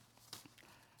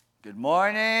Good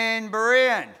morning,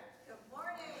 Berean. Good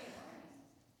morning.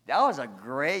 That was a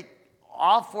great,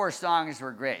 all four songs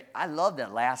were great. I love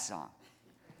that last song.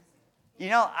 You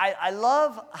know, I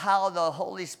love how the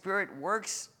Holy Spirit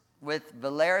works with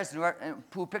Valeris and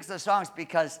who picks the songs,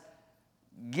 because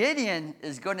Gideon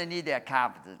is going to need that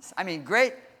confidence. I mean,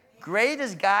 great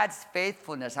is God's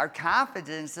faithfulness. Our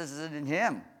confidence is in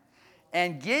him.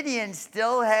 And Gideon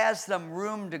still has some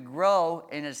room to grow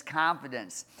in his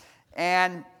confidence.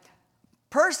 And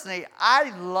personally, I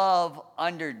love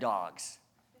underdogs.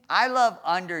 I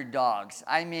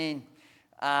mean,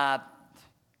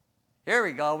 here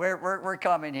we go. We're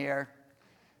coming here.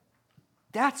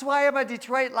 That's why I'm a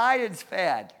Detroit Lions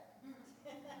fan.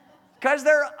 Because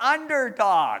they're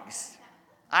underdogs.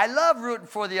 I love rooting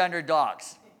for the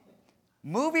underdogs.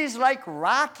 Movies like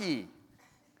Rocky.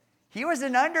 He was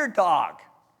an underdog.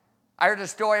 I heard a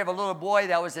story of a little boy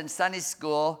that was in Sunday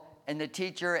school, and the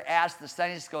teacher asked the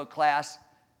Sunday school class,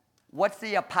 "What's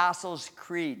the Apostles'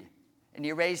 Creed?" And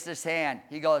he raised his hand.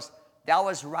 He goes, "That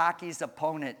was Rocky's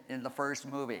opponent in the first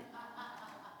movie."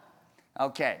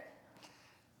 Okay.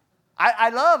 I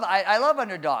love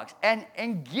underdogs. And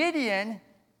Gideon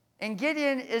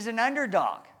is an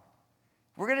underdog.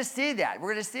 We're going to see that.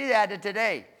 We're going to see that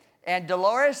today. And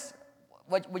Dolores,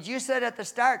 what you said at the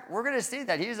start, we're going to see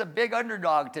that. He's a big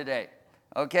underdog today.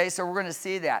 Okay, so we're going to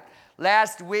see that.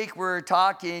 Last week we were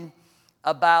talking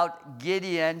about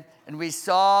Gideon, and we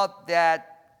saw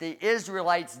that the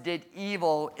Israelites did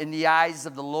evil in the eyes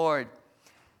of the Lord.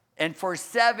 And for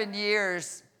 7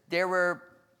 years, they were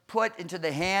put into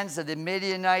the hands of the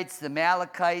Midianites, the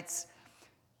Amalekites.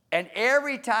 And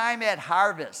every time at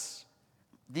harvest,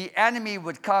 the enemy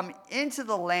would come into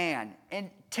the land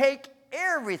and take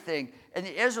everything. And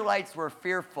the Israelites were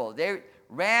fearful. They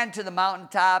ran to the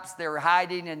mountaintops. They were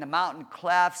hiding in the mountain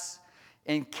clefts,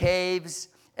 in caves.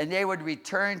 And they would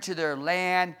return to their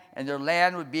land, and their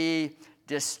land would be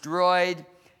destroyed.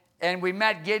 And we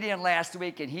met Gideon last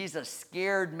week, and he's a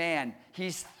scared man.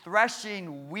 He's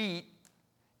threshing wheat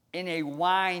in a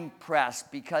wine press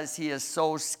because he is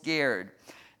so scared.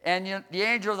 And the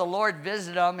angel of the Lord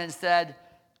visited him and said,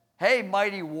 "Hey,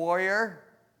 mighty warrior."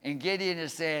 And Gideon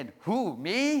is saying, "Who,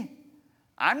 me?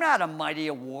 I'm not a mighty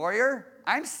warrior.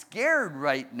 I'm scared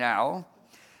right now."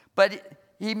 But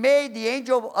he made the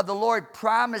angel of the Lord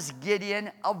promise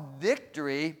Gideon a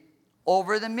victory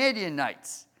over the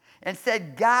Midianites and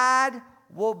said, "God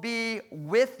will be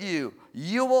with you.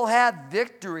 You will have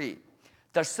victory."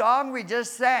 The song we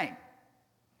just sang,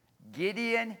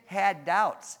 Gideon had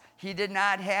doubts. He did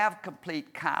not have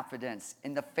complete confidence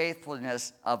in the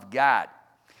faithfulness of God.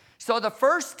 So the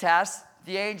first test,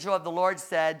 the angel of the Lord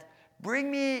said, "Bring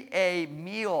me a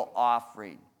meal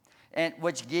offering," and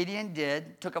which Gideon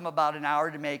did. Took him about an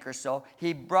hour to make or so.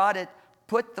 He brought it,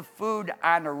 put the food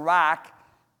on a rock.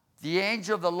 The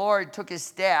angel of the Lord took his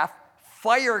staff.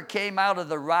 Fire came out of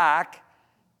the rock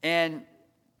and,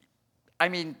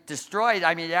 destroyed.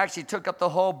 It actually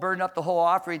burned up the whole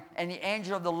offering, and the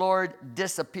angel of the Lord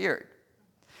disappeared.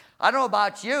 I don't know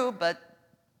about you, but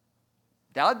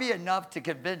that would be enough to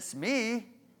convince me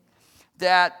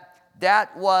that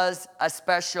was a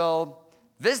special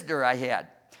visitor I had.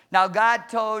 Now, God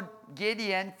told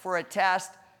Gideon for a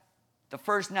test the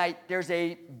first night, there's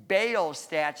a Baal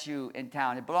statue in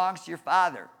town. It belongs to your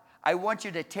father. I want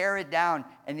you to tear it down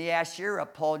and the Asherah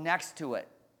pole next to it.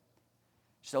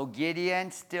 So Gideon,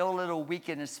 still a little weak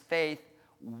in his faith,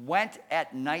 went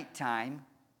at nighttime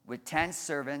with 10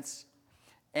 servants,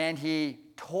 and he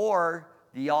tore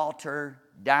the altar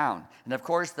down. And of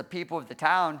course, the people of the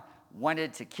town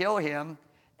wanted to kill him,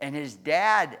 and his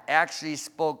dad actually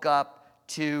spoke up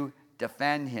to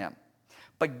defend him.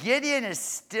 But Gideon is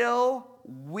still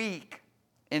weak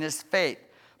in his faith,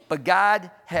 but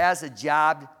God has a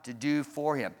job to do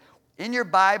for him. In your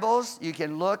Bibles, you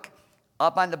can look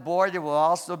up on the board. It will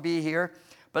also be here.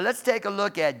 But let's take a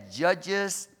look at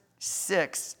Judges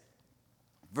 6,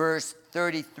 verse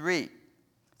 33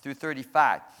 through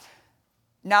 35.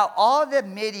 Now all the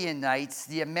Midianites,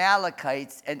 the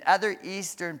Amalekites, and other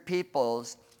eastern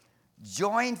peoples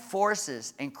joined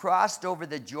forces and crossed over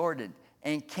the Jordan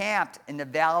and camped in the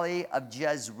valley of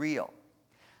Jezreel.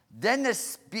 Then the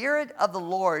Spirit of the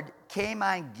Lord came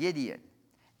on Gideon,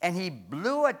 and he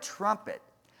blew a trumpet,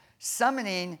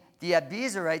 summoning the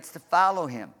Abiezrites to follow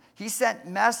him. He sent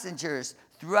messengers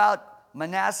throughout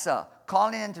Manasseh,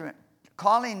 calling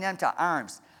them to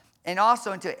arms, and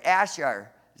also into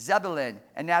Asher, Zebulun,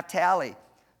 and Naphtali.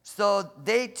 So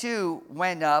they too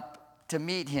went up to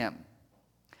meet him.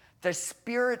 The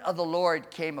Spirit of the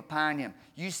Lord came upon him.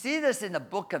 You see this in the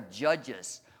book of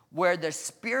Judges, where the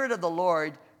Spirit of the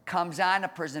Lord comes on a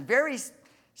person. Very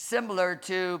similar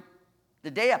to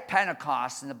the day of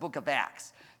Pentecost in the book of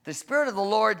Acts. The Spirit of the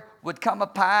Lord would come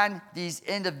upon these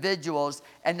individuals,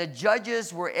 and the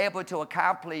judges were able to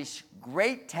accomplish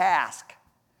great tasks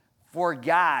for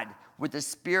God with the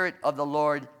Spirit of the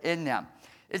Lord in them.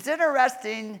 It's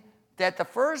interesting that the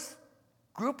first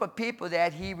group of people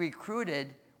that he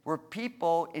recruited were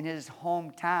people in his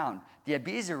hometown, the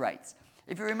Abiezrites.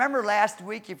 If you remember last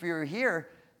week, if you were here,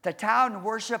 the town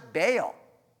worshiped Baal.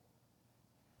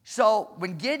 So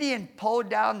when Gideon pulled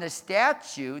down the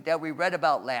statue that we read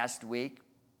about last week,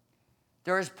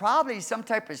 there was probably some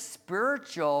type of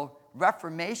spiritual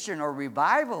reformation or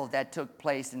revival that took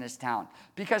place in this town,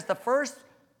 because the first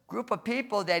group of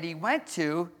people that he went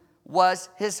to was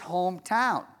his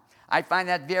hometown. I find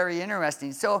that very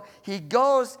interesting. So he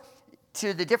goes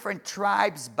to the different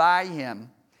tribes by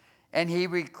him, and he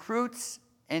recruits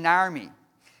an army.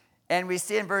 And we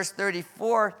see in verse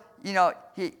 34,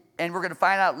 and we're going to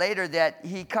find out later that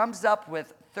he comes up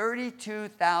with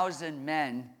 32,000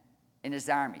 men in his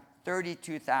army.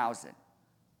 32,000.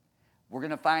 We're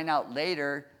going to find out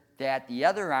later that the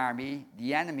other army,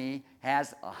 the enemy,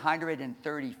 has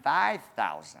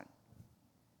 135,000.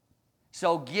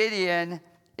 So Gideon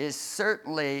is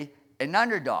certainly an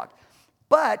underdog.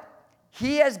 But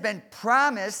he has been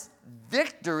promised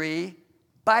victory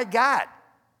by God.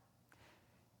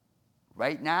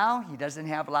 Right now, he doesn't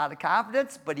have a lot of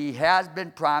confidence, but he has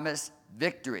been promised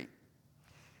victory.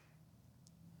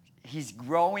 He's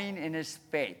growing in his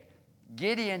faith.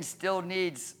 Gideon still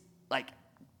needs,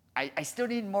 I still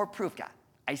need more proof, God.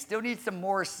 I still need some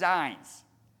more signs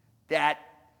that,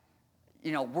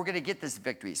 we're going to get this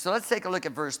victory. So let's take a look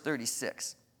at verse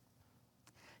 36.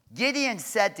 Gideon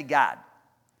said to God,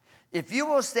 "If you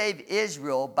will save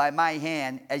Israel by my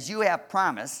hand, as you have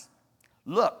promised,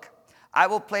 look, I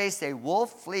will place a wool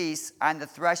fleece on the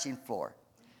threshing floor.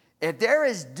 If there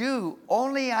is dew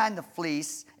only on the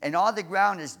fleece and all the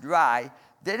ground is dry,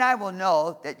 then I will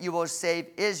know that you will save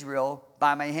Israel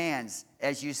by my hands,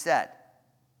 as you said."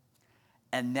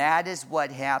 And that is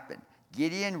what happened.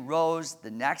 Gideon rose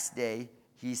the next day.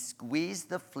 He squeezed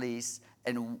the fleece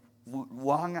and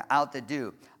wrung out the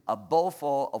dew, a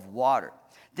bowlful of water.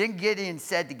 Then Gideon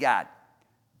said to God,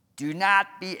 "Do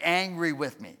not be angry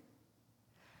with me.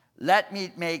 Let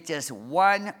me make just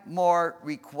one more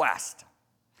request.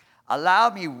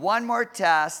 Allow me one more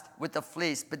test with the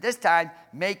fleece, but this time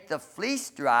make the fleece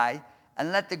dry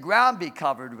and let the ground be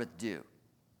covered with dew."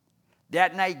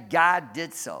 That night God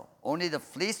did so. Only the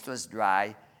fleece was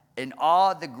dry and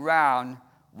all the ground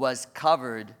was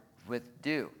covered with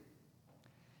dew.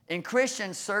 In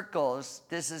Christian circles,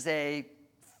 this is a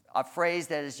phrase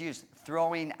that is used,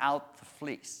 throwing out the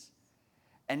fleece.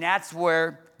 And that's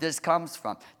where this comes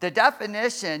from. The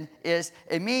definition is,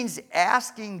 it means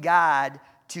asking God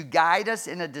to guide us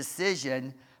in a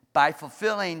decision by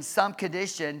fulfilling some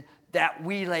condition that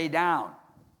we lay down.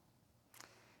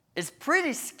 It's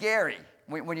pretty scary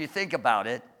when you think about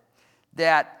it,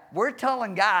 that we're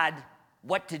telling God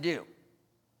what to do,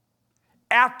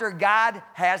 after God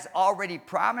has already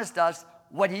promised us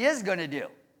what he is going to do.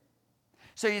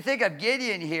 So you think of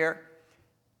Gideon here,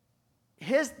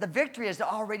 the victory has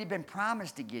already been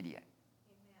promised to Gideon.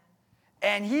 Amen.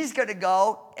 And he's going to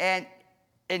go, and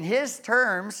in his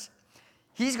terms,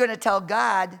 he's going to tell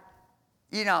God,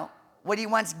 what he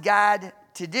wants God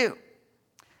to do.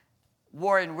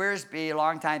 Warren Wiersbe, a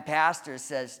longtime pastor,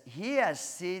 says he has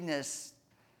seen this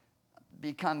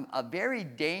become a very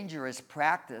dangerous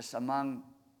practice among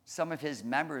some of his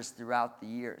members throughout the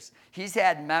years. He's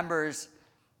had members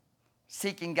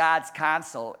seeking God's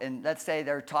counsel, and let's say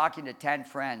they're talking to 10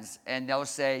 friends, and they'll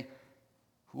say,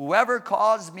 "Whoever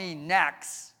calls me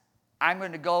next, I'm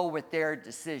going to go with their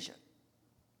decision."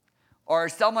 Or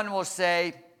someone will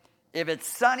say, "If it's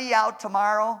sunny out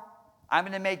tomorrow, I'm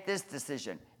going to make this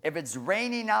decision. If it's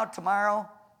raining out tomorrow,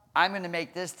 I'm going to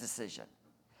make this decision."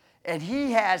 And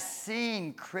he has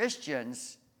seen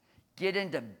Christians get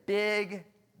into big,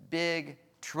 big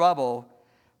trouble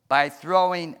by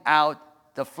throwing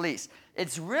out the fleece.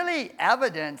 It's really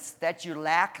evidence that you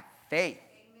lack faith.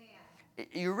 Amen.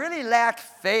 You really lack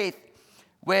faith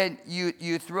when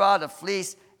you throw out a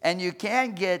fleece, and you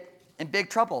can get in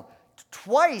big trouble.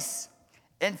 Twice,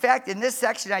 in fact, in this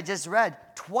section I just read,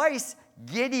 twice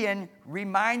Gideon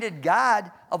reminded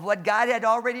God of what God had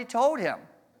already told him.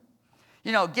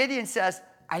 Gideon says,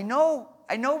 I know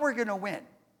we're going to win.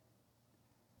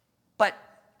 But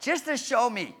just to show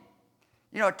me,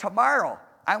 tomorrow,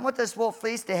 I want this wool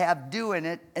fleece to have dew in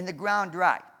it and the ground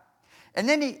dry. And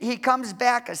then he comes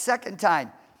back a second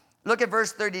time. Look at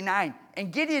verse 39.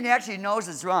 And Gideon actually knows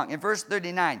it's wrong. In verse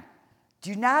 39,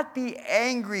 "Do not be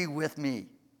angry with me,"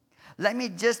 Let me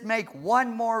just make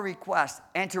one more request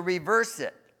and to reverse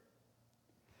it.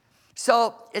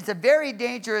 So it's a very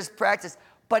dangerous practice,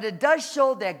 but it does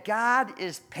show that God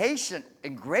is patient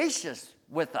and gracious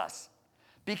with us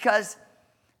because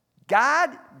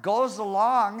God goes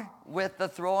along with the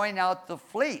throwing out the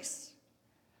fleece.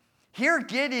 Here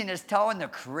Gideon is telling the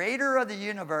creator of the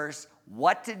universe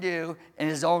what to do in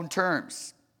his own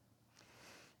terms.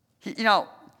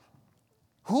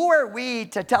 Who are we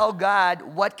to tell God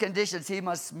what conditions he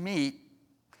must meet,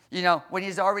 when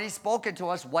he's already spoken to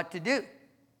us what to do?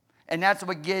 And that's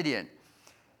what Gideon.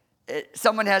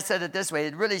 Someone has said it this way,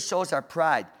 it really shows our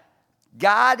pride.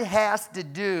 God has to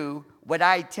do what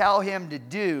I tell him to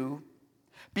do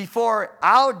before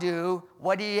I'll do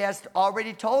what he has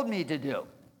already told me to do.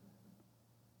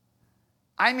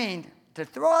 I mean, to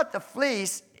throw out the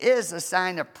fleece is a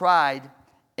sign of pride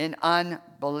and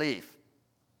unbelief.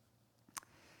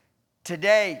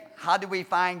 Today, how do we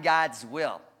find God's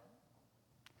will?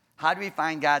 How do we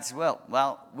find God's will?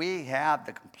 Well, we have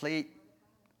the complete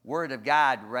Word of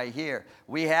God right here.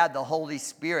 We have the Holy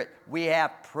Spirit. We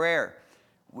have prayer.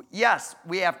 Yes,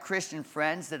 we have Christian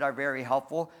friends that are very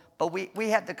helpful, but we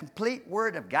have the complete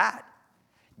Word of God.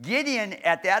 Gideon,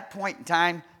 at that point in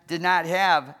time, did not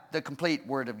have the complete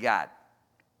Word of God.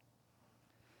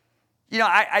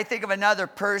 I think of another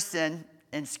person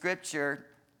in Scripture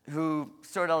who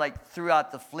sort of like threw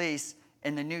out the fleece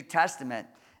in the New Testament,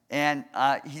 and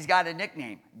he's got a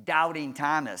nickname, Doubting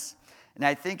Thomas. And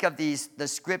I think of the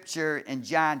Scripture in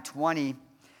John 20,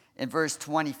 in verse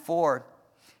 24.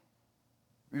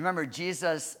 Remember,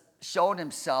 Jesus showed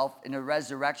himself in a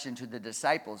resurrection to the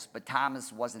disciples, but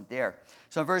Thomas wasn't there.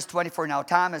 So in verse 24, now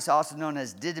Thomas, also known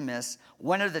as Didymus,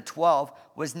 one of the 12,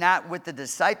 was not with the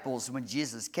disciples when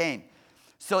Jesus came.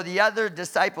 So the other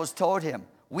disciples told him,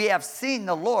 we have seen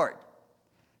the Lord.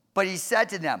 But he said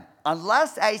to them,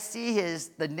 unless I see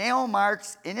the nail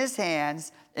marks in his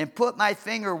hands and put my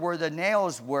finger where the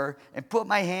nails were and put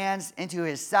my hands into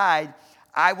his side,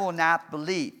 I will not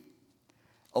believe.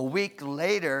 A week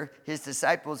later, his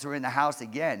disciples were in the house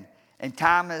again, and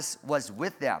Thomas was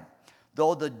with them.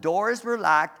 Though the doors were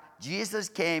locked, Jesus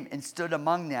came and stood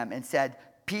among them and said,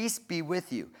 peace be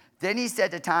with you. Then he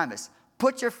said to Thomas,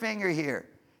 put your finger here.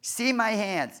 See my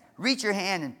hands. Reach your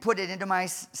hand and put it into my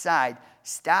side.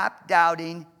 Stop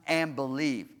doubting and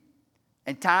believe.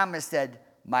 And Thomas said,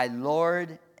 my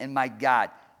Lord and my God.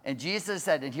 And Jesus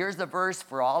said, and here's the verse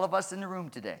for all of us in the room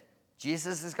today. This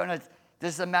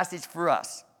is a message for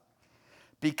us.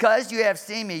 Because you have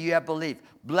seen me, you have believed.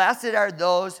 Blessed are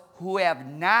those who have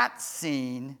not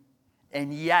seen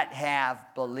and yet have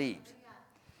believed.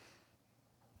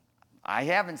 I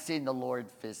haven't seen the Lord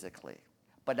physically,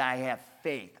 but I have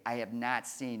faith. I have not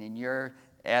seen, and you're,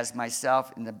 as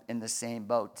myself, in the same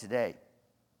boat today.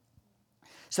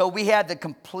 So we have the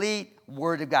complete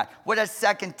Word of God. What does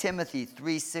 2 Timothy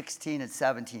 3:16 and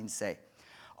 17 say?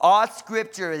 All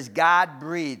Scripture is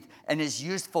God-breathed and is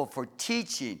useful for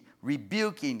teaching,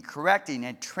 rebuking, correcting,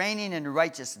 and training in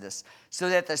righteousness, so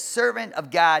that the servant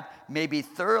of God may be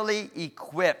thoroughly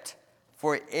equipped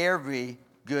for every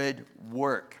good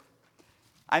work.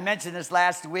 I mentioned this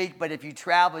last week, but if you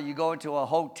travel, you go into a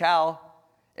hotel,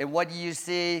 and what do you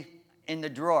see in the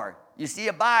drawer? You see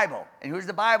a Bible. And who's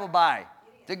the Bible by?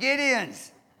 The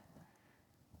Gideons.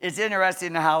 It's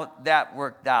interesting how that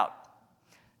worked out.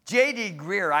 J.D.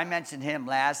 Greer, I mentioned him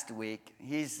last week.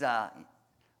 He's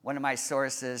one of my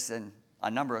sources and a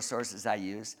number of sources I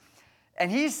use. And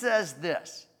he says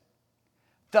this,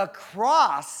 the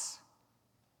cross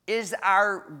is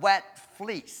our wet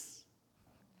fleece.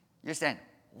 You're saying,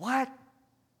 what?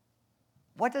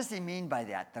 What does he mean by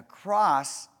that? The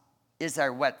cross is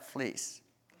our wet fleece.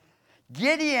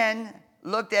 Gideon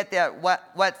looked at that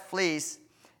wet fleece,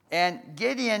 and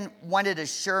Gideon wanted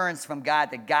assurance from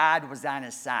God that God was on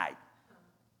his side.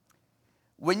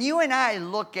 When you and I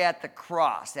look at the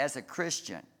cross as a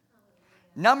Christian,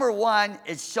 number one,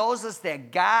 it shows us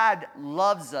that God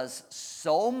loves us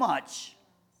so much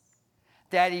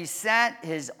that he sent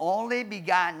his only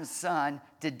begotten Son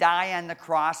to die on the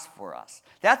cross for us.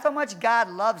 That's how much God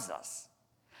loves us.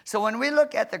 So when we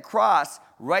look at the cross,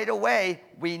 right away,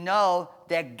 we know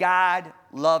that God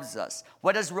loves us.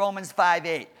 What does Romans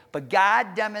 5:8? But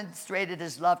God demonstrated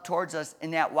his love towards us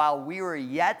in that while we were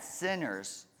yet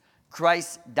sinners,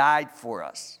 Christ died for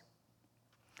us.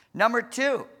 Number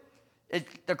two,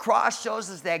 the cross shows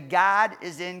us that God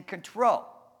is in control.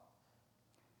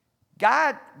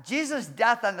 Jesus'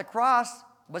 death on the cross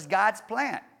was God's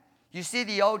plan. You see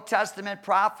the Old Testament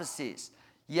prophecies.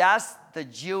 Yes, the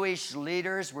Jewish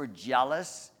leaders were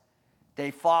jealous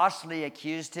They falsely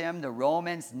accused him. The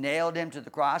Romans nailed him to the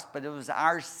cross, but it was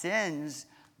our sins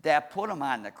that put him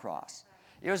on the cross.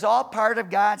 It was all part of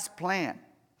God's plan.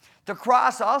 The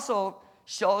cross also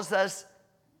shows us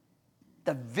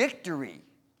the victory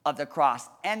of the cross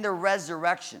and the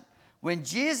resurrection. When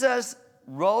Jesus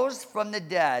rose from the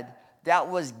dead, that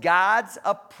was God's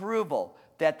approval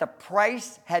that the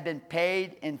price had been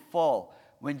paid in full.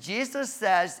 When Jesus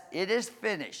says it is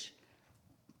finished,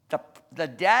 the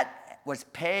debt was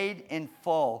paid in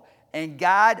full, and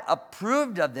God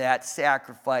approved of that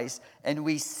sacrifice, and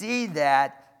we see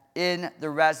that in the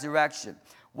resurrection.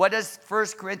 What does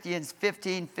 1 Corinthians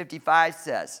 15:55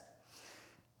 says?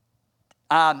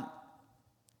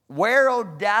 Where, O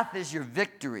death, is your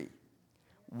victory?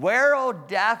 Where, O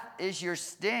death, is your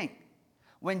sting?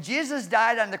 When Jesus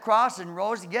died on the cross and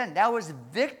rose again, that was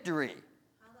victory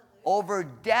over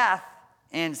death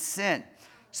and sin.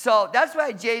 So that's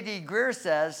why J.D. Greer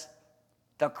says,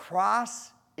 the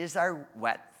cross is our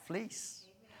wet fleece.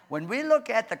 When we look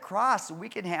at the cross, we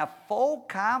can have full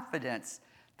confidence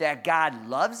that God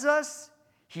loves us,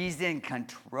 he's in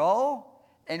control,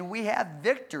 and we have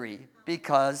victory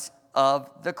because of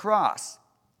the cross.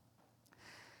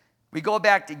 We go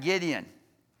back to Gideon.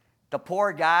 The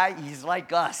poor guy, he's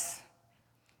like us.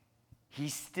 He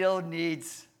still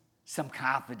needs some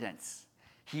confidence.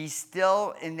 He's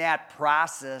still in that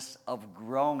process of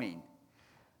growing.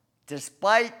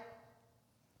 Despite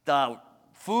the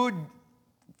food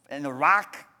and the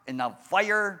rock and the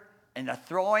fire and the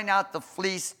throwing out the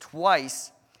fleece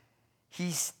twice,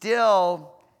 he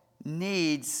still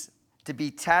needs to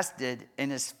be tested in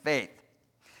his faith.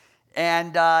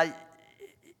 And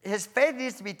his faith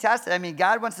needs to be tested. I mean,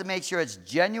 God wants to make sure it's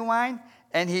genuine,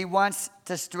 and he wants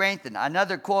to strengthen.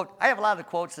 Another quote, I have a lot of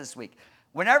quotes this week.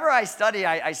 Whenever I study,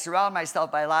 I surround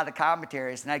myself by a lot of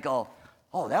commentaries, and I go,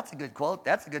 oh, that's a good quote,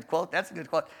 that's a good quote, that's a good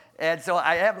quote. And so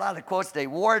I have a lot of quotes today.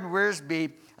 Warren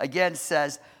Wiersbe, again,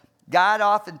 says, God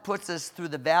often puts us through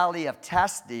the valley of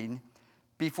testing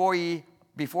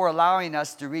before allowing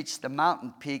us to reach the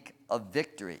mountain peak of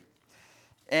victory.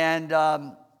 And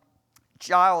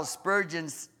Charles Spurgeon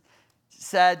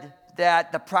said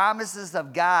that the promises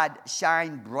of God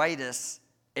shine brightest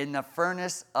in the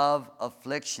furnace of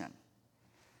affliction.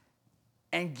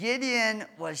 And Gideon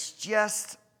was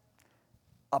just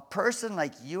a person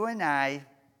like you and I.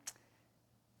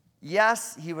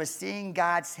 Yes, he was seeing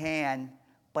God's hand,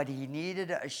 but he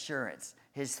needed assurance.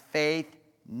 His faith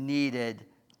needed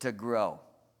to grow.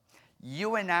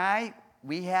 You and I,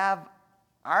 we have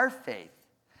our faith.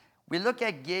 We look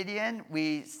at Gideon,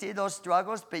 we see those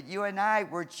struggles, but you and I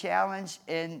were challenged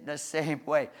in the same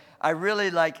way. I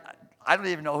don't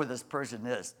even know who this person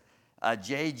is,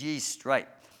 J.G. Stripe.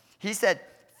 He said,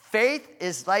 faith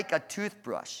is like a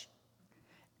toothbrush.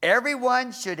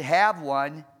 Everyone should have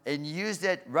one and use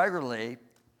it regularly,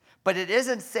 but it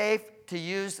isn't safe to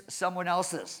use someone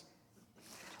else's.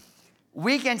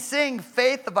 We can sing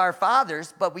faith of our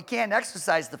fathers, but we can't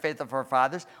exercise the faith of our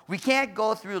fathers. We can't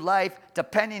go through life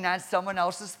depending on someone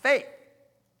else's faith.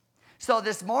 So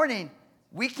this morning,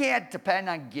 we can't depend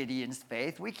on Gideon's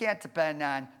faith. We can't depend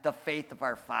on the faith of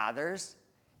our fathers.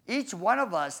 Each one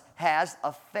of us has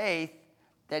a faith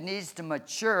that needs to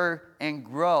mature and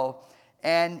grow.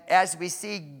 And as we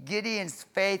see Gideon's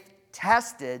faith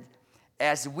tested,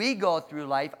 as we go through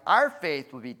life, our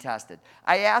faith will be tested.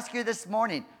 I ask you this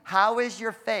morning, how is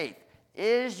your faith?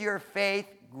 Is your faith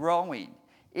growing?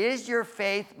 Is your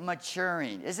faith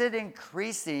maturing? Is it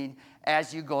increasing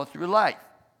as you go through life?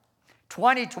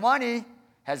 2020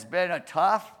 has been a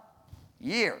tough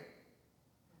year.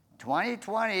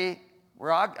 2020,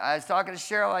 I was talking to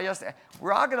Cheryl yesterday,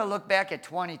 we're all going to look back at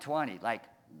 2020 like,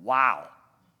 wow,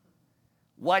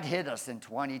 what hit us in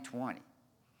 2020?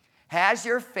 Has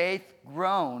your faith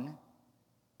grown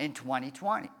in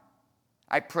 2020?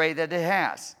 I pray that it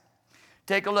has.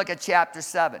 Take a look at chapter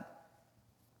 7.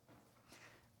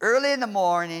 Early in the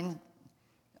morning,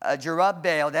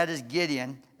 Jerubbaal, that is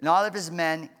Gideon, and all of his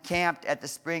men camped at the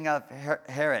spring of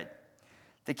Harod.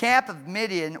 The camp of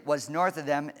Midian was north of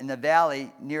them in the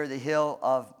valley near the hill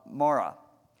of Morah.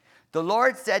 The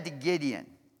Lord said to Gideon,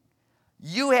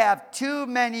 you have too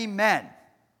many men.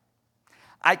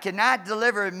 I cannot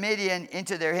deliver Midian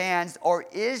into their hands, or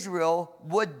Israel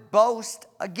would boast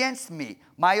against me.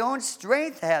 My own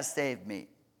strength has saved me.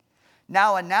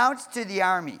 Now announce to the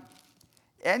army,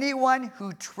 anyone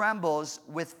who trembles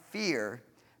with fear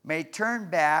may turn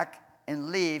back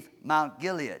and leave Mount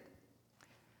Gilead.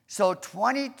 So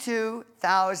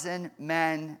 22,000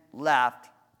 men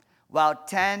left, while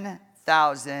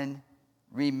 10,000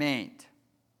 remained.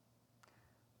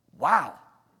 Wow.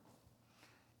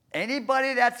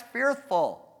 Anybody that's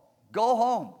fearful, go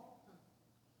home.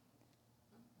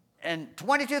 And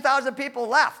 22,000 people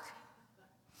left.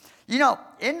 You know,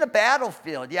 in the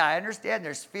battlefield, yeah, I understand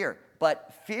there's fear,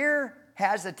 but fear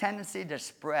has a tendency to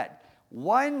spread.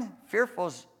 One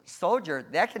fearful soldier,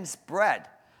 that can spread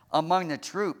among the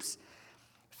troops.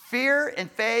 Fear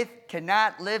and faith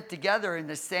cannot live together in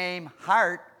the same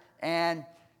heart, and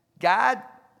God,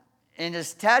 in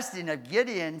his testing of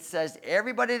Gideon, says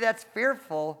everybody that's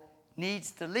fearful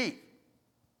needs to leave.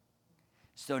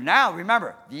 So now,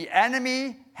 remember, the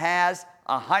enemy has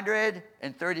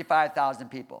 135,000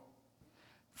 people.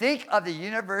 Think of the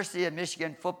University of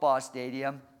Michigan football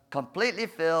stadium completely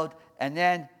filled, and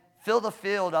then fill the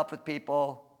field up with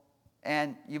people,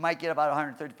 and you might get about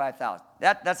 135,000.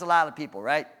 That's a lot of people,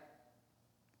 right?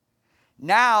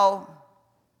 Now,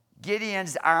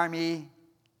 Gideon's army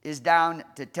is down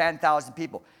to 10,000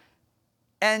 people.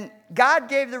 And God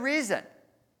gave the reason.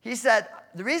 He said,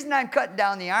 the reason I'm cutting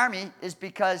down the army is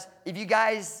because if you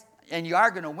guys, and you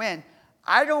are going to win,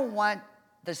 I don't want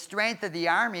the strength of the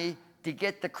army to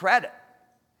get the credit.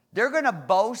 They're going to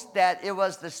boast that it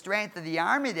was the strength of the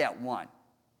army that won.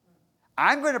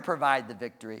 I'm going to provide the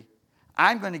victory.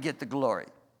 I'm going to get the glory.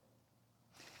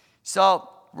 So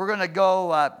we're going to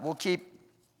go, we'll keep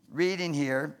reading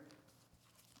here.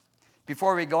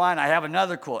 Before we go on, I have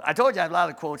another quote. I told you I have a lot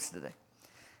of quotes today.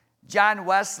 John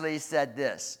Wesley said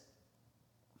this.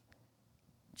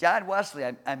 John Wesley,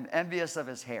 I'm envious of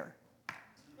his hair.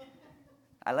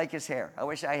 I like his hair. I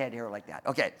wish I had hair like that.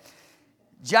 Okay.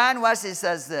 John Wesley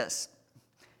says this.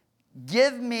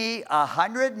 Give me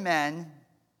 100 men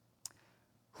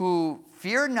who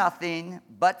fear nothing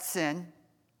but sin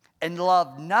and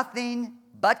love nothing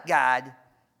but God,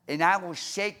 and I will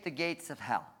shake the gates of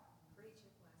hell.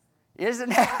 Isn't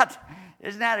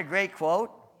that a great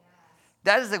quote?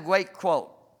 That is a great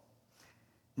quote.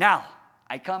 Now,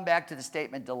 I come back to the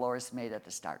statement Dolores made at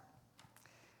the start.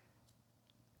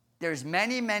 There's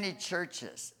many, many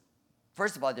churches.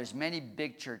 First of all, there's many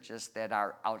big churches that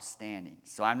are outstanding.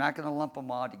 So I'm not going to lump them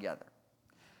all together.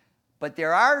 But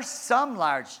there are some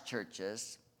large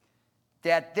churches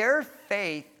that their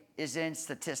faith is in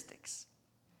statistics.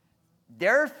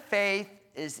 Their faith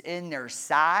is in their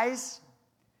size,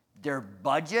 their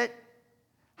budget,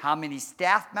 how many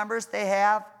staff members they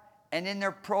have, and in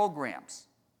their programs.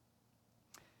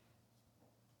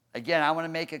 Again, I want to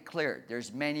make it clear.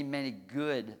 There's many, many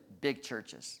good big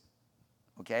churches.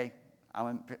 Okay? I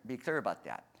want to be clear about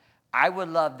that. I would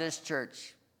love this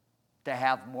church to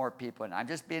have more people, and I'm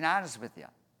just being honest with you.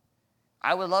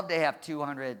 I would love to have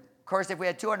 200. Of course, if we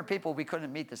had 200 people, we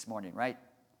couldn't meet this morning, right?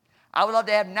 I would love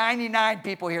to have 99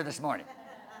 people here this morning.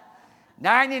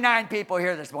 99 people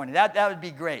here this morning. That would be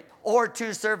great. Or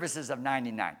 2 services of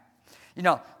 99. You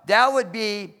know, that would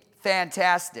be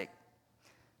fantastic.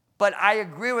 But I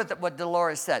agree with what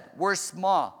Dolores said. We're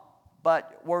small,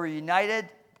 but we're united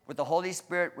with the Holy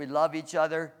Spirit. We love each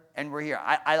other, and we're here.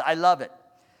 I love it.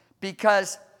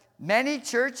 Because many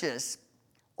churches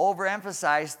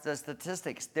overemphasize the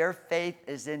statistics. Their faith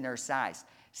is in their size.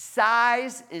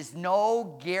 Size is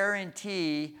no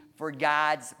guarantee for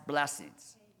God's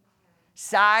blessings.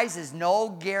 Size is no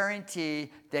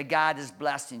guarantee that God is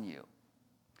blessing you.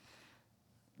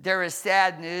 There is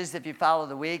sad news if you follow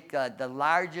the week. The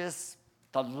largest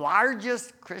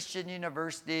Christian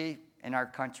university in our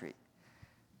country.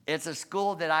 It's a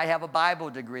school that I have a Bible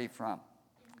degree from.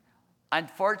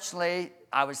 Unfortunately,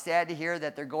 I was sad to hear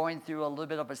that they're going through a little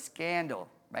bit of a scandal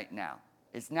right now.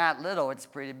 It's not little, it's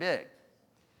pretty big.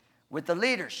 With the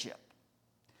leadership.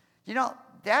 You know,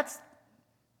 it's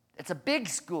a big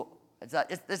school.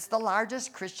 It's the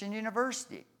largest Christian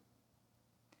university.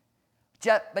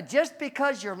 But just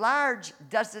because you're large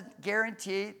doesn't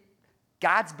guarantee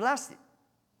God's blessing.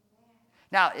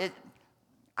 Now,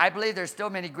 I believe there's still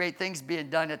many great things being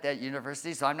done at that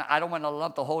university, so I don't want to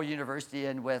lump the whole university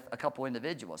in with a couple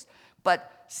individuals.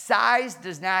 But size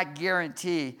does not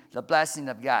guarantee the blessing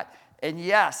of God. And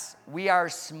yes, we are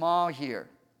small here,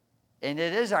 and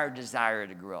it is our desire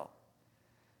to grow.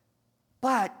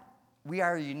 But we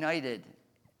are united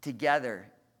together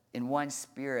in one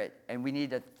spirit, and we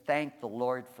need to thank the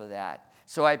Lord for that.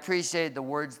 So I appreciate the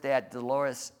words that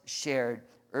Dolores shared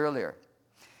earlier.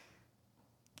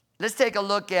 Let's take a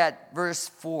look at verse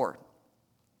 4.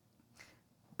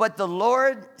 But the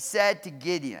Lord said to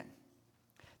Gideon,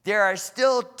 there are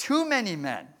still too many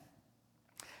men.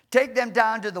 Take them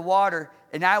down to the water,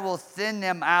 and I will thin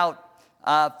them out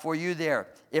for you there.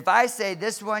 If I say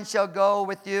this one shall go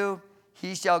with you,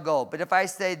 he shall go. But if I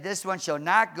say this one shall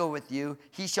not go with you,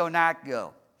 he shall not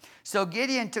go. So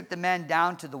Gideon took the men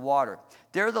down to the water.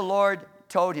 There the Lord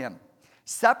told him,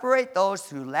 Separate those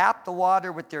who lap the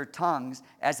water with their tongues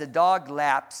as a dog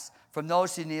laps from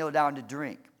those who kneel down to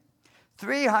drink.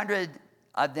 300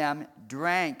 of them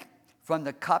drank from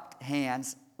the cupped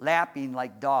hands, lapping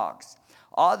like dogs.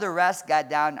 All the rest got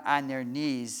down on their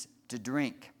knees to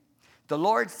drink. The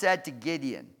Lord said to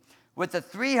Gideon, with the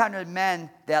 300 men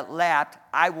that lapped,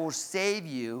 I will save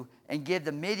you and give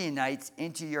the Midianites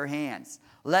into your hands.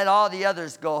 Let all the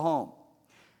others go home.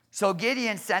 So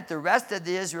Gideon sent the rest of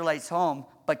the Israelites home,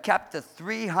 but kept the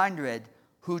 300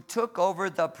 who took over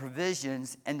the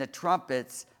provisions and the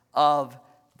trumpets of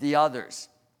the others.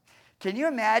 Can you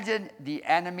imagine the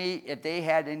enemy if they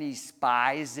had any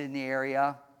spies in the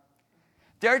area?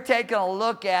 They're taking a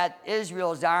look at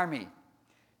Israel's army.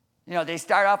 You know, they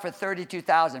start off with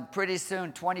 32,000. Pretty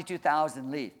soon, 22,000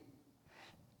 leave.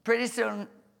 Pretty soon,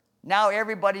 now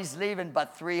everybody's leaving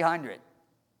but 300.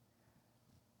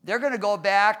 They're going to go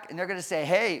back and they're going to say,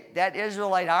 hey, that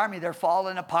Israelite army, they're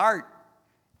falling apart.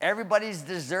 Everybody's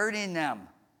deserting them.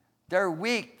 They're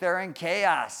weak. They're in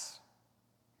chaos.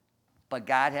 But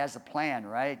God has a plan,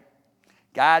 right?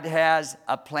 God has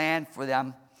a plan for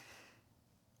them.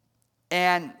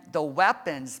 And the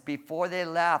weapons, before they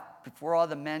left, before all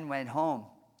the men went home,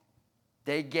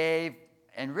 they gave,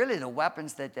 and really the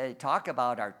weapons that they talk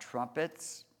about are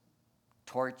trumpets,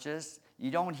 torches. You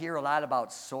don't hear a lot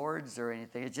about swords or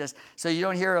anything. It's just, so you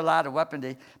don't hear a lot of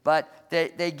weaponry. But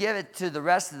they give it to the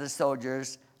rest of the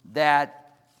soldiers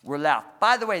that were left.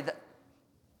 By the way,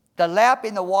 the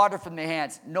lapping the water from their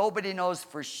hands, nobody knows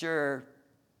for sure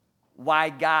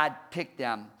why God picked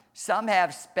them. Some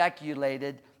have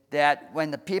speculated that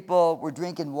when the people were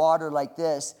drinking water like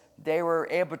this, they were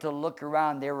able to look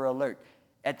around, they were alert.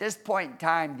 At this point in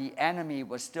time, the enemy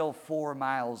was still 4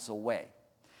 miles away.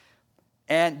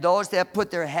 And those that put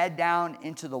their head down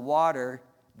into the water,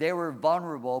 they were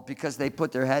vulnerable because they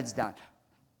put their heads down.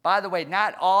 By the way,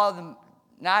 not all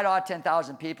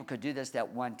 10,000 people could do this at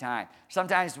one time.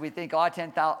 Sometimes we think all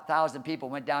 10,000 people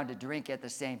went down to drink at the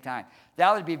same time.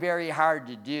 That would be very hard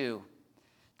to do,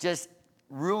 just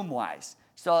room-wise.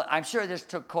 So I'm sure this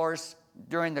took course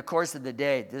during the course of the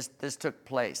day. This took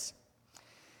place.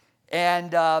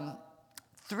 And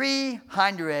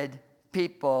 300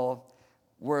 people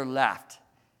were left.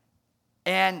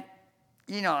 And,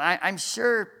 you know, I'm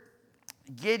sure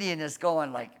Gideon is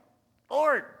going like,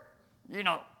 Lord, you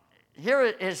know,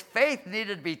 here his faith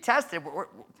needed to be tested.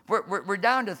 We're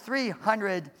down to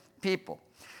 300 people.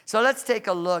 So let's take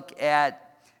a look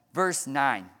at verse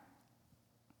 9.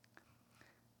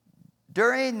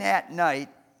 During that night,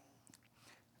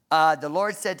 the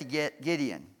Lord said to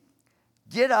Gideon,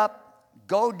 get up,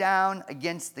 go down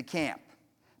against the camp,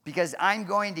 because I'm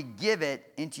going to give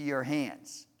it into your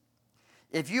hands.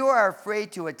 If you are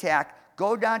afraid to attack,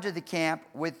 go down to the camp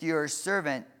with your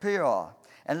servant Purah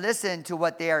and listen to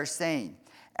what they are saying.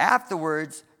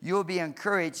 Afterwards, you will be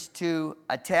encouraged to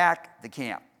attack the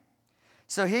camp.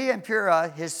 So he and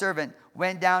Purah, his servant,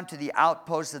 went down to the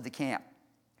outposts of the camp.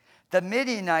 The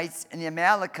Midianites and the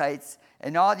Amalekites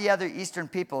and all the other eastern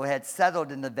people had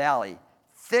settled in the valley,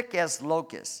 thick as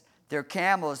locusts. Their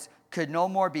camels could no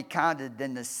more be counted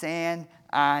than the sand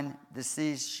on the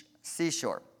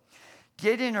seashore.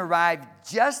 Gideon arrived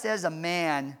just as a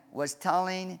man was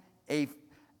telling a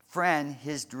friend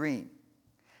his dream.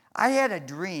 I had a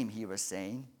dream, he was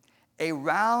saying. A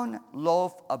round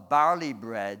loaf of barley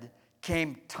bread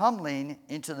came tumbling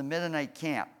into the Midianite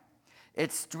camp.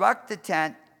 It struck the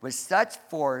tent with such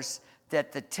force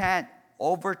that the tent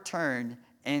overturned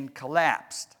and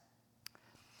collapsed.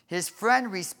 His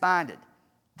friend responded,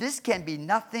 this can be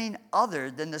nothing other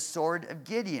than the sword of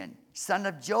Gideon, son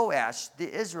of Joash the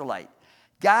Israelite.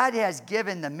 God has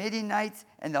given the Midianites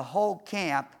and the whole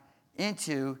camp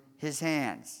into his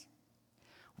hands.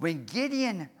 When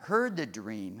Gideon heard the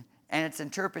dream and its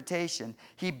interpretation,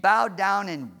 he bowed down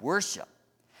in worship.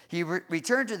 He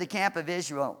returned to the camp of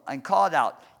Israel and called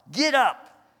out, get up!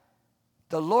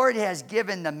 The Lord has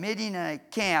given the Midianite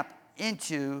camp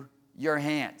into your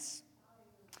hands.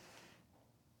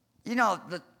 You know,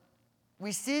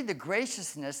 we see the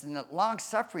graciousness and the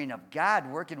long-suffering of God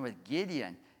working with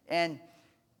Gideon. And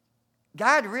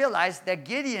God realized that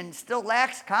Gideon still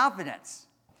lacks confidence.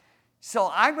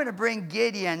 So I'm going to bring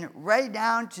Gideon right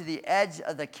down to the edge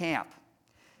of the camp,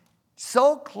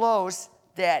 so close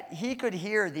that he could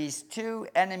hear these two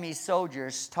enemy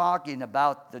soldiers talking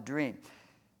about the dream.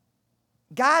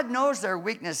 God knows their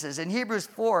weaknesses. In Hebrews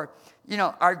 4, you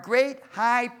know, our great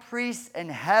high priest in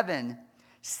heaven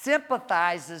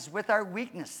sympathizes with our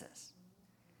weaknesses.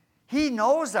 He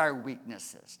knows our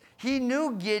weaknesses. He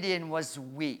knew Gideon was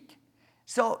weak.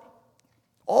 So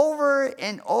Over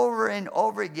and over and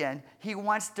over again, he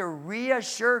wants to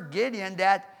reassure Gideon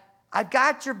that I've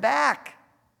got your back.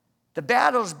 The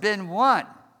battle's been won.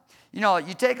 You know,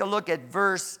 you take a look at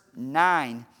verse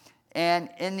 9, and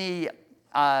in the,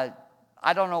 I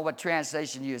don't know what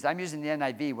translation you use. I'm using the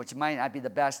NIV, which might not be the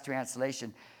best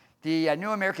translation. The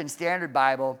New American Standard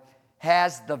Bible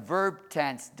has the verb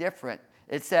tense different.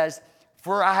 It says,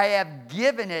 for I have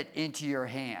given it into your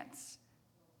hands.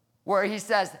 Where he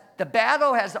says, the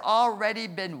battle has already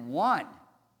been won.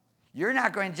 You're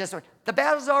not going to just, the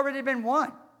battle's already been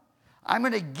won. I'm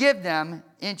going to give them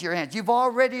into your hands. You've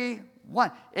already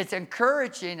won. It's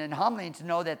encouraging and humbling to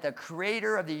know that the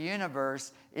creator of the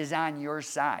universe is on your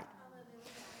side.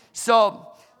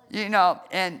 So, you know,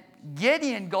 and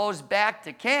Gideon goes back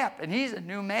to camp, and he's a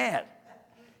new man.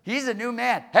 He's a new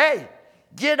man. Hey,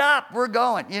 get up, we're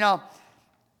going. You know,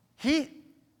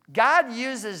 God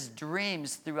uses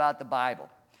dreams throughout the Bible.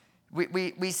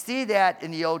 We see that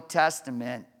in the Old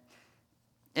Testament,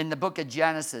 in the book of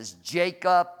Genesis.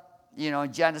 Jacob, you know,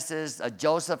 in Genesis,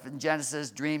 Joseph in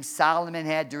Genesis, dreams. Solomon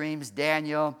had dreams.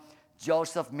 Daniel,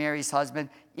 Joseph, Mary's husband.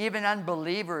 Even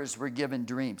unbelievers were given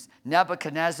dreams.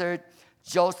 Nebuchadnezzar,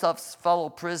 Joseph's fellow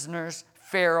prisoners,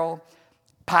 Pharaoh,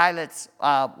 Pilate's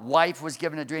wife was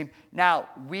given a dream. Now,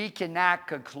 we cannot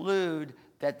conclude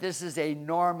that this is a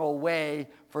normal way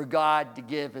for God to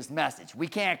give his message. We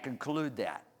can't conclude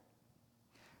that.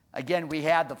 Again, we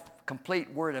have the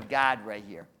complete Word of God right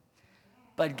here.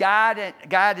 But God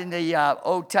in the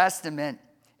Old Testament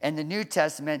and the New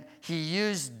Testament, he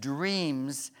used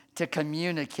dreams to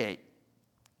communicate.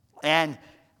 And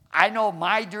I know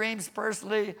my dreams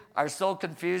personally are so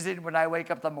confusing when I wake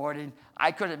up in the morning,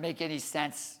 I couldn't make any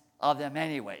sense of them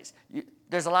anyways.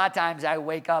 There's a lot of times I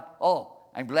wake up, oh,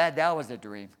 I'm glad that was a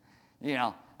dream. You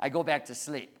know, I go back to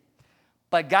sleep.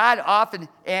 But God often,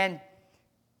 and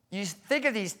you think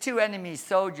of these two enemy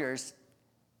soldiers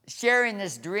sharing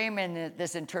this dream and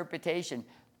this interpretation.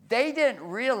 They didn't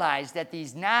realize that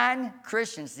these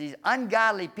non-Christians, these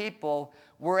ungodly people,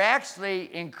 were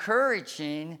actually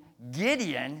encouraging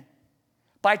Gideon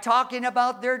by talking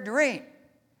about their dream.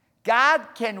 God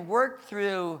can work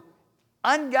through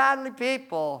ungodly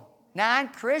people,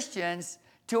 non-Christians,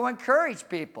 to encourage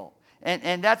people.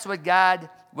 And that's what God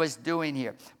was doing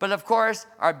here. But of course,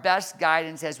 our best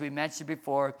guidance, as we mentioned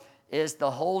before, is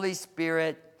the Holy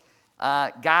Spirit,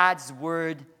 God's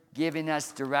Word giving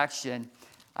us direction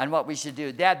on what we should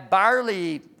do. That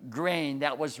barley grain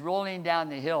that was rolling down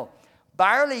the hill,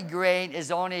 barley grain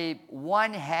is only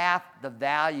 1/2 the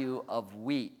value of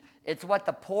wheat. It's what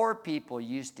the poor people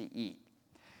used to eat.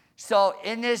 So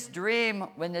in this dream,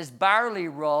 when this barley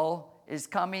roll is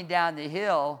coming down the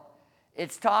hill,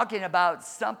 it's talking about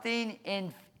something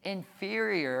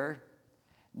inferior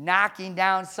knocking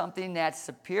down something that's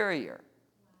superior.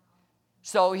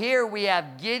 So here we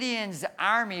have Gideon's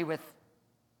army,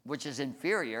 which is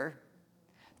inferior,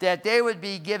 that they would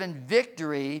be given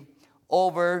victory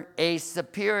over a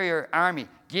superior army.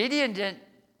 Gideon didn't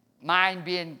mind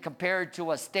being compared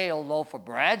to a stale loaf of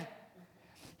bread.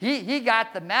 He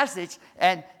got the message,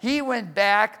 and he went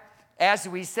back, as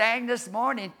we sang this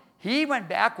morning, he went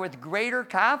back with greater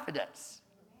confidence.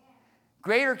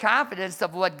 Greater confidence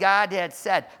of what God had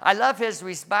said. I love his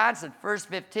response in verse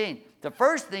 15. The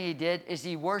first thing he did is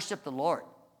he worshiped the Lord.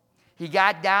 He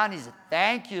got down, he said,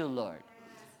 "Thank you, Lord.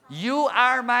 You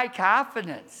are my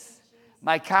confidence.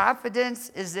 My confidence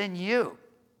is in you."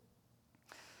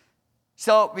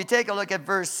 So we take a look at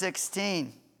verse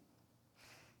 16.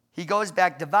 He goes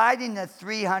back, dividing the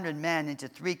 300 men into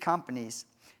 3 companies.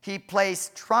 He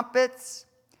placed trumpets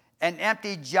and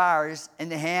empty jars in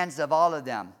the hands of all of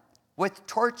them, with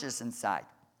torches inside.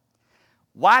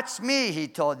 "Watch me," he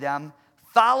told them.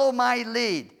 "Follow my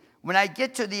lead. When I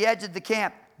get to the edge of the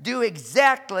camp, do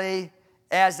exactly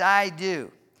as I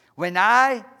do. When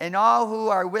I and all who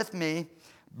are with me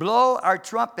blow our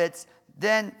trumpets,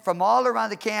 then from all around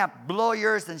the camp, blow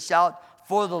yours and shout,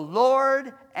 'For the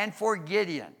Lord and for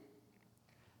Gideon.'"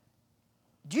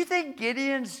 Do you think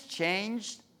Gideon's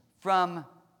changed from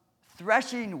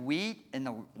threshing wheat in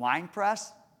the wine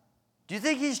press? Do you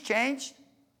think he's changed?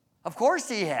 Of course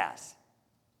he has.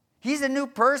 He's a new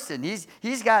person.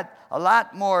 He's got a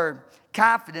lot more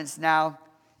confidence now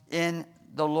in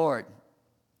the Lord.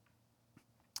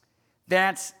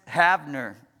 Vance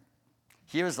Havner,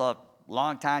 he was a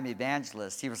long-time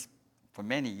evangelist. He was from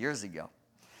many years ago.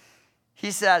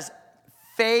 He says,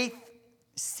 "Faith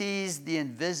sees the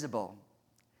invisible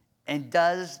and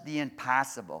does the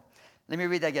impossible." Let me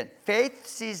read that again. Faith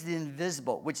sees the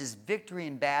invisible, which is victory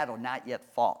in battle, not yet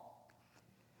fought,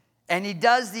 And he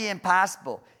does the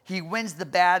impossible. He wins the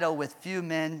battle with few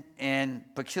men and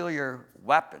peculiar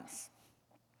weapons.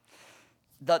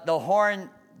 The horn,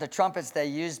 the trumpets they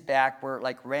used back were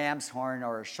like ram's horn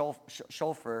or a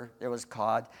shofar, it was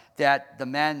called, that the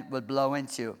men would blow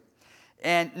into.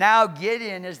 And now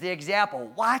Gideon is the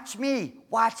example. Watch me,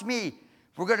 watch me.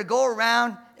 We're going to go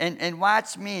around and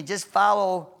watch me. Just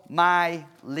follow my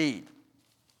lead.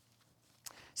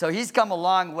 So he's come a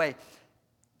long way.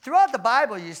 Throughout the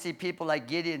Bible, you see people like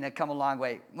Gideon that come a long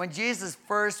way. When Jesus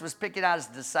first was picking out his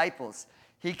disciples,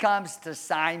 he comes to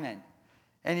Simon.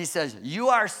 And he says, you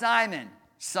are Simon,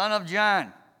 son of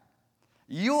John.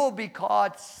 You will be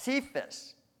called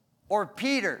Cephas, or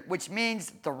Peter, which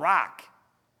means the rock.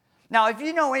 Now, if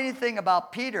you know anything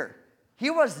about Peter, he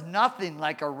was nothing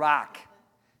like a rock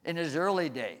in his early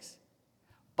days.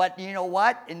 But you know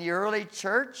what? In the early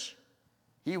church,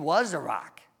 he was a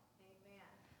rock. Amen.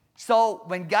 So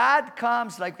when God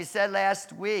comes, like we said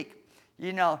last week,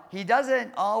 you know, he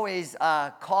doesn't always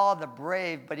call the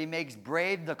brave, but he makes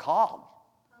brave the called.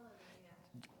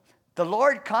 The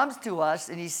Lord comes to us,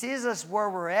 and he sees us where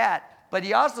we're at, but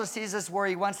he also sees us where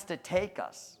he wants to take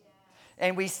us.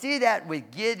 And we see that with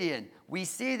Gideon. We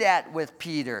see that with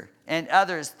Peter and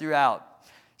others throughout.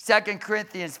 2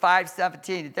 Corinthians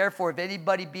 5:17, therefore, if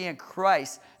anybody be in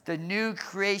Christ, the new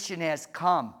creation has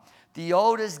come. The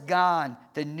old is gone,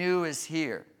 the new is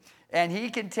here. And he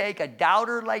can take a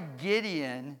doubter like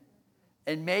Gideon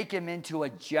and make him into a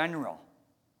general.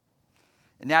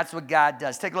 And that's what God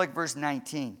does. Take a look at verse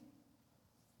 19.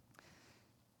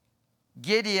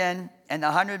 Gideon and the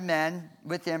 100 men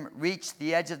with him reached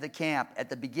the edge of the camp at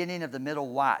the beginning of the middle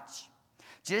watch,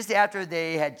 just after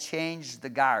they had changed the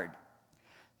guard.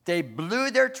 They blew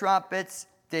their trumpets,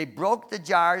 they broke the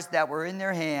jars that were in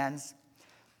their hands,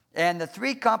 and the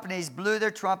three companies blew their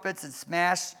trumpets and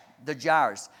smashed the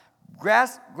jars,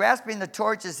 grasping the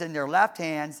torches in their left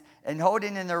hands and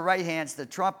holding in their right hands the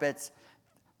trumpets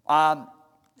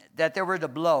that they were to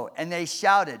blow. And they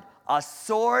shouted, a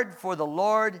sword for the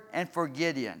Lord and for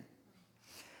Gideon.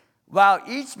 While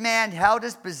each man held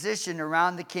his position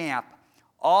around the camp,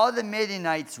 all the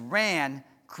Midianites ran,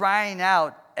 crying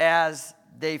out as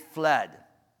they fled.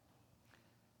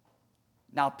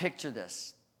 Now picture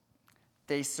this.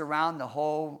 They surround the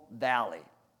whole valley.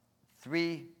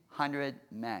 300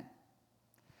 men.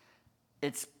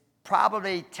 It's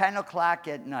probably 10 o'clock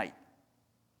at night.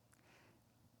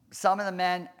 Some of the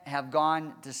men have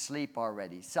gone to sleep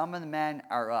already. Some of the men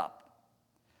are up.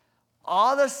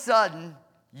 All of a sudden,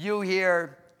 you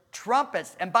hear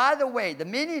trumpets. And by the way, the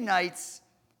Midianites,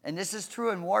 and this is true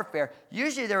in warfare,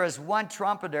 usually there is one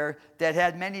trumpeter that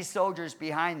had many soldiers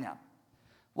behind them.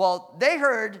 Well, they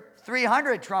heard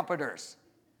 300 trumpeters.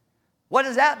 What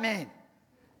does that mean?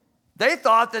 They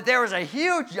thought that there was a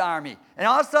huge army. And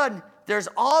all of a sudden, there's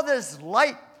all this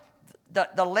light.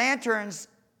 The lanterns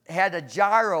had a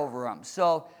jar over them.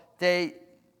 So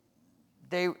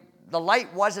the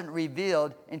light wasn't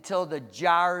revealed until the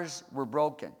jars were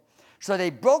broken. So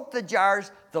they broke the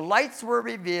jars. The lights were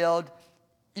revealed.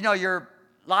 You know, a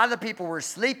lot of the people were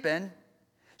sleeping.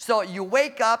 So you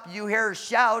wake up, you hear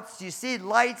shouts, you see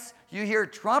lights, you hear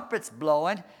trumpets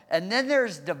blowing, and then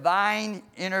there's divine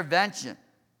intervention.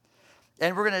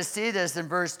 And we're going to see this in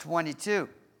verse 22.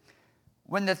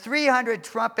 When the 300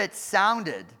 trumpets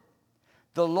sounded,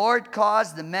 the Lord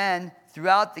caused the men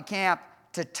throughout the camp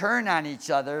to turn on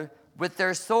each other with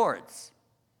their swords.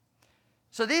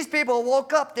 So these people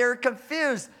woke up, they're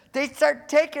confused. They start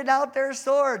taking out their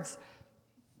swords.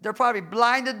 They're probably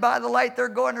blinded by the light. They're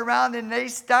going around and they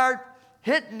start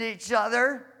hitting each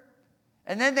other.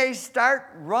 And then they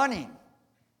start running.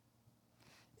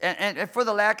 And for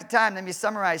the lack of time, let me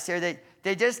summarize here.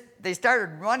 They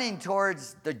started running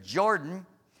towards the Jordan.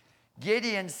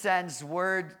 Gideon sends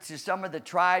word to some of the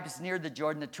tribes near the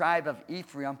Jordan, the tribe of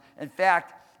Ephraim. In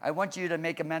fact, I want you to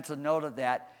make a mental note of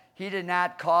that. He did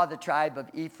not call the tribe of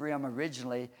Ephraim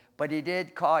originally, but he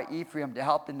did call Ephraim to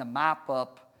help in the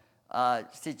mop-up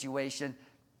situation.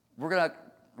 We're going to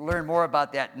learn more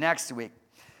about that next week.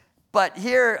 But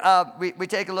here we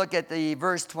take a look at the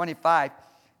verse 25.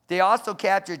 They also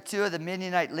captured two of the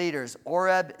Midianite leaders,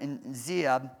 Oreb and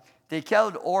Zeeb. They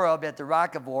killed Oreb at the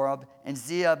rock of Oreb and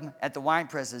Zeeb at the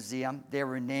winepress of Zeeb. They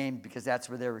were named because that's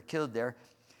where they were killed there.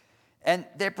 And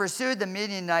they pursued the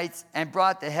Midianites and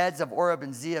brought the heads of Oreb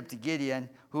and Zeeb to Gideon,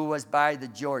 who was by the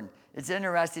Jordan. It's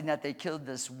interesting that they killed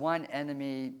this one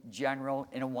enemy general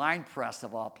in a winepress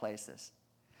of all places.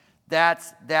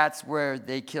 That's where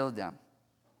they killed them.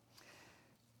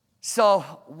 So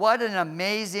what an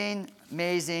amazing,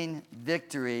 amazing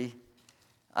victory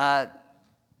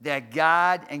that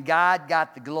God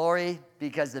got the glory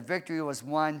because the victory was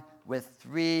won with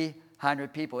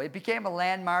 300 people. It became a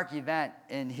landmark event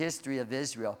in history of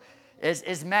Israel.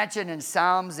 It's mentioned in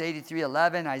Psalms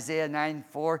 83:11, Isaiah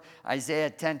 9:4,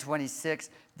 Isaiah 10:26.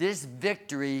 This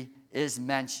victory is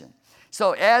mentioned.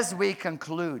 So as we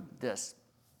conclude this,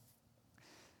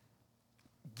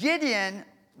 Gideon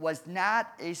was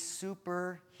not a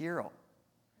superhero.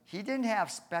 He didn't have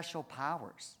special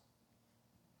powers.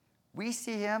 We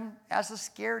see him as a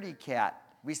scaredy cat.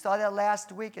 We saw that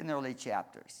last week in the early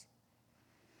chapters.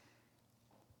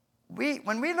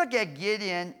 When we look at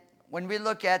Gideon, when we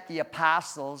look at the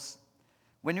apostles,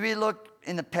 when we look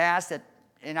in the past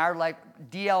in our life,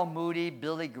 D.L. Moody,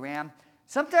 Billy Graham,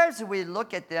 sometimes we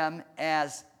look at them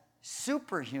as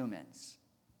superhumans.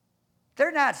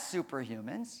 They're not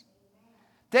superhumans.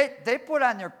 They put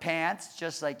on their pants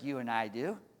just like you and I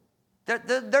do.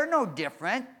 They're no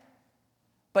different.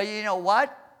 But you know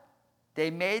what? They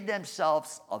made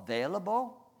themselves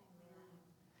available.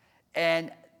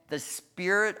 And the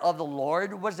Spirit of the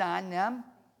Lord was on them.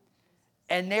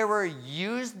 And they were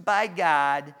used by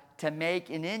God to make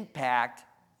an impact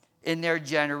in their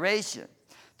generation.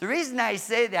 The reason I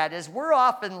say that is we're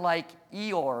often like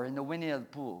Eeyore in the Winnie the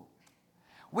Pooh.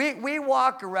 We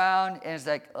walk around and it's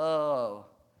like, oh,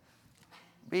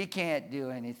 we can't do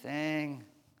anything.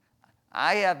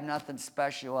 I have nothing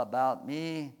special about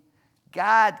me.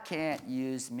 God can't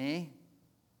use me.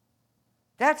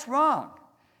 That's wrong.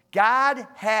 God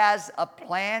has a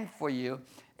plan for you,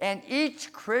 and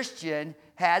each Christian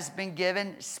has been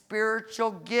given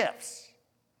spiritual gifts.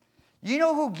 You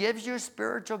know who gives you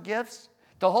spiritual gifts?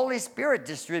 The Holy Spirit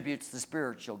distributes the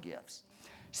spiritual gifts.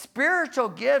 Spiritual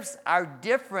gifts are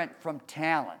different from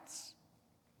talents.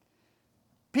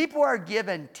 People are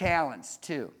given talents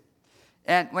too.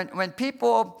 And when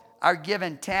people are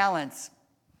given talents,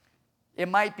 it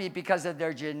might be because of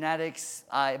their genetics.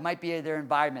 It might be their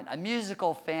environment. A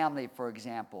musical family, for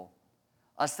example.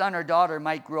 A son or daughter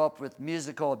might grow up with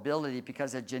musical ability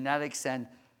because of genetics and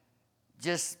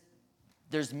just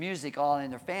there's music all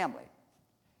in their family.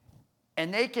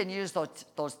 And they can use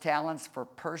those talents for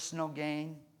personal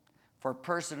gain, for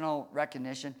personal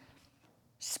recognition.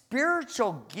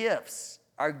 Spiritual gifts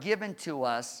are given to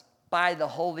us by the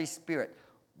Holy Spirit.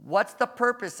 What's the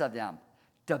purpose of them?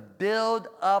 To build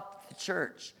up the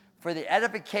church, for the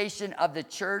edification of the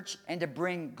church, and to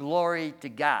bring glory to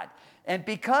God. And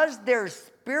because they're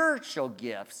spiritual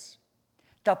gifts,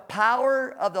 the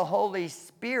power of the Holy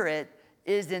Spirit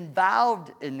is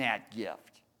involved in that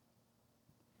gift.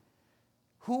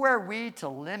 Who are we to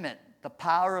limit the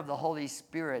power of the Holy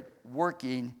Spirit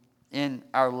working in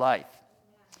our life?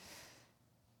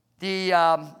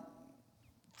 The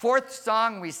fourth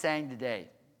song we sang today,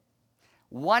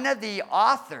 one of the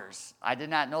authors, I did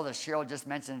not know this, Cheryl just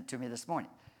mentioned it to me this morning.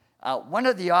 One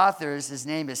of the authors, his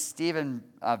name is Stephen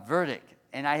Verdick,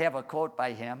 and I have a quote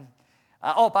by him.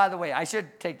 By the way, I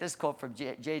should take this quote from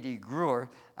J.D. Greer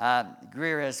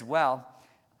as well.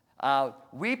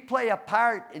 We play a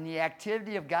part in the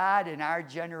activity of God in our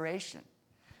generation.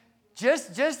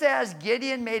 Just as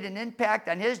Gideon made an impact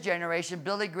on his generation,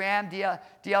 Billy Graham,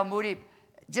 D.L. Moody,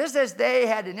 just as they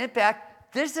had an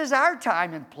impact, this is our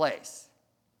time and place.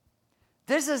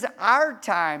 This is our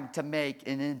time to make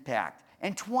an impact.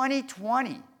 In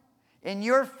 2020, in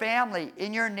your family,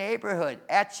 in your neighborhood,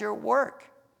 at your work.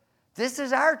 This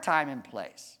is our time and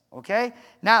place, okay?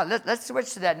 Now, let's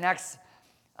switch to that next.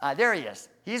 There he is.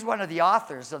 He's one of the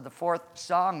authors of the fourth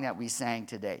song that we sang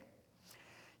today.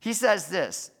 He says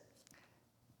this: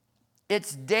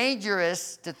 it's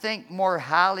dangerous to think more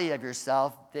highly of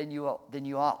yourself than you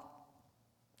ought.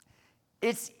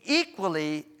 It's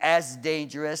equally as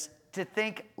dangerous to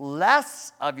think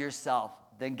less of yourself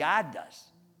than God does.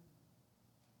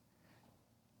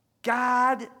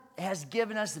 God has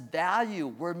given us value.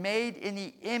 We're made in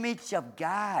the image of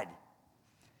God.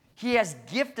 He has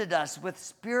gifted us with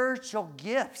spiritual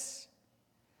gifts.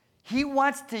 He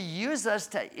wants to use us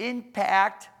to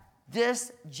impact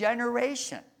this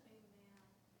generation.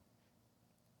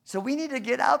 So we need to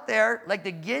get out there like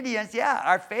the Gideons. Yeah,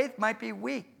 our faith might be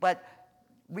weak, but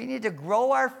we need to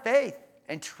grow our faith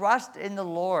and trust in the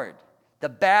Lord. The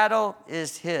battle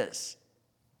is His.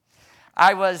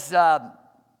 I was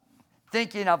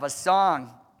thinking of a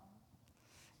song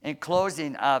in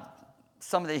closing of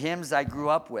some of the hymns I grew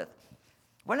up with.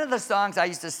 One of the songs I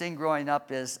used to sing growing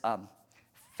up is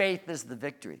Faith is the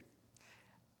Victory.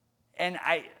 And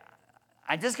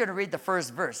I'm just going to read the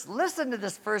first verse. Listen to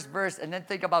this first verse and then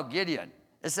think about Gideon.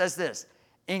 It says this: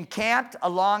 encamped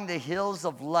along the hills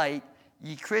of light,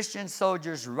 ye Christian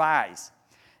soldiers rise,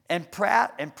 and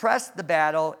press the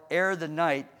battle ere the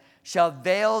night shall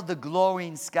veil the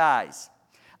glowing skies.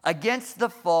 Against the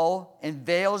foe in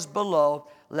veils below,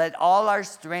 let all our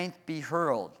strength be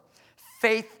hurled.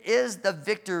 Faith is the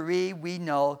victory we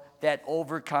know that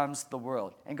overcomes the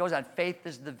world. And goes on, faith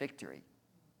is the victory.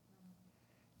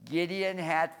 Gideon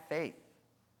had faith.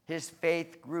 His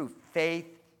faith grew. Faith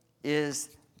is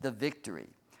the victory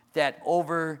that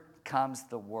overcomes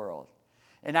the world.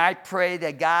 And I pray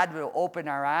that God will open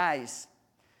our eyes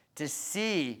to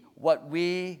see what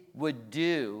we would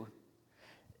do,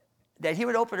 that he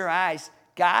would open our eyes.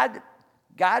 God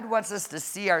wants us to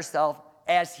see ourselves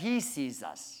as he sees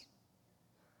us.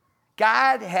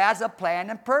 God has a plan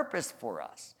and purpose for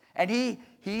us. And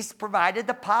he's provided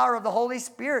the power of the Holy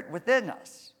Spirit within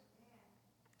us.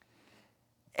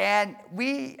 And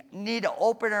we need to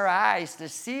open our eyes to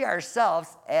see ourselves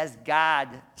as God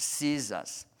sees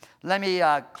us. Let me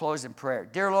close in prayer.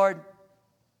 Dear Lord,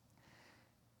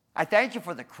 I thank you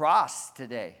for the cross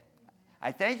today.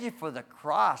 I thank you for the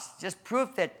cross. Just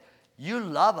proof that you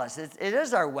love us. It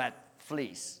is our wet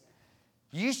fleece.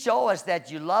 You show us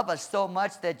that you love us so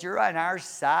much that you're on our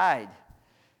side.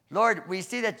 Lord, we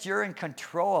see that you're in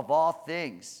control of all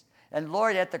things. And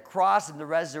Lord, at the cross and the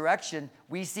resurrection,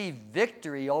 we see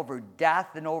victory over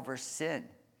death and over sin.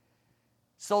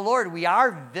 So Lord, we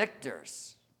are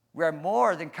victors. We are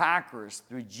more than conquerors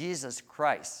through Jesus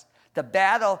Christ. The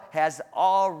battle has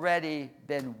already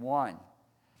been won.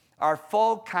 Our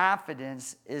full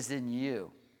confidence is in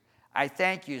you. I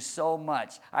thank you so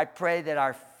much. I pray that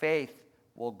our faith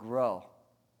will grow.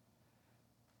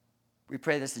 We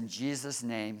pray this in Jesus'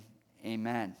 name.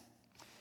 Amen.